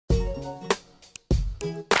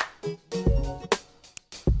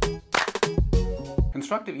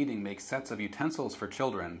Constructive Eating makes sets of utensils for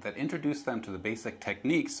children that introduce them to the basic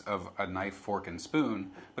techniques of a knife, fork, and spoon,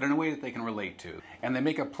 but in a way that they can relate to. And they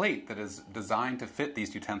make a plate that is designed to fit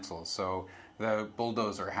these utensils. So the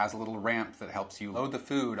bulldozer has a little ramp that helps you load the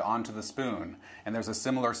food onto the spoon, and there's a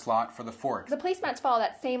similar slot for the fork. The placemats follow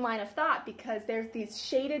that same line of thought because there's these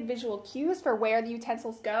shaded visual cues for where the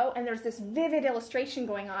utensils go, and there's this vivid illustration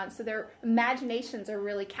going on, so their imaginations are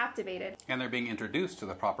really captivated. And they're being introduced to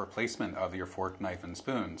the proper placement of your fork, knife, and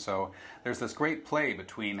spoon. So there's this great play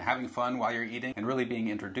between having fun while you're eating and really being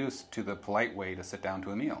introduced to the polite way to sit down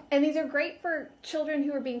to a meal. And these are great for children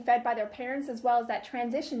who are being fed by their parents, as well as that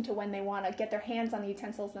transition to when they want to get their hands on the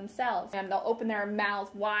utensils themselves. And they'll open their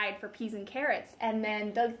mouths wide for peas and carrots, and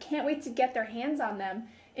then they can't wait to get their hands on them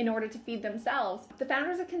in order to feed themselves. The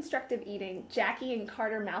founders of Constructive Eating, Jackie and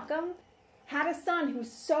Carter Malcolm, had a son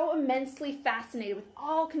who's so immensely fascinated with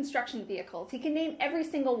all construction vehicles. He can name every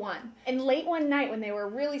single one. And late one night when they were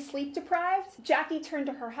really sleep deprived, Jackie turned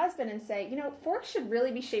to her husband and said, you know, forks should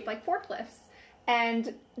really be shaped like forklifts.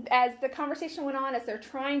 And as the conversation went on, as they're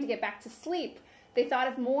trying to get back to sleep, they thought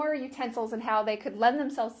of more utensils and how they could lend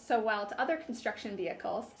themselves so well to other construction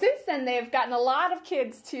vehicles. Since then, they've gotten a lot of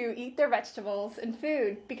kids to eat their vegetables and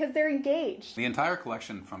food because they're engaged. The entire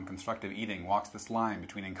collection from Constructive Eating walks this line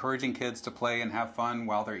between encouraging kids to play and have fun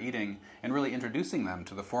while they're eating and really introducing them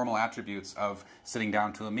to the formal attributes of sitting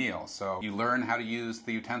down to a meal. So you learn how to use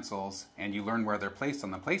the utensils and you learn where they're placed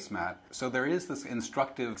on the placemat. So there is this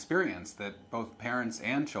instructive experience that both parents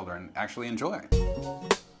and children actually enjoy.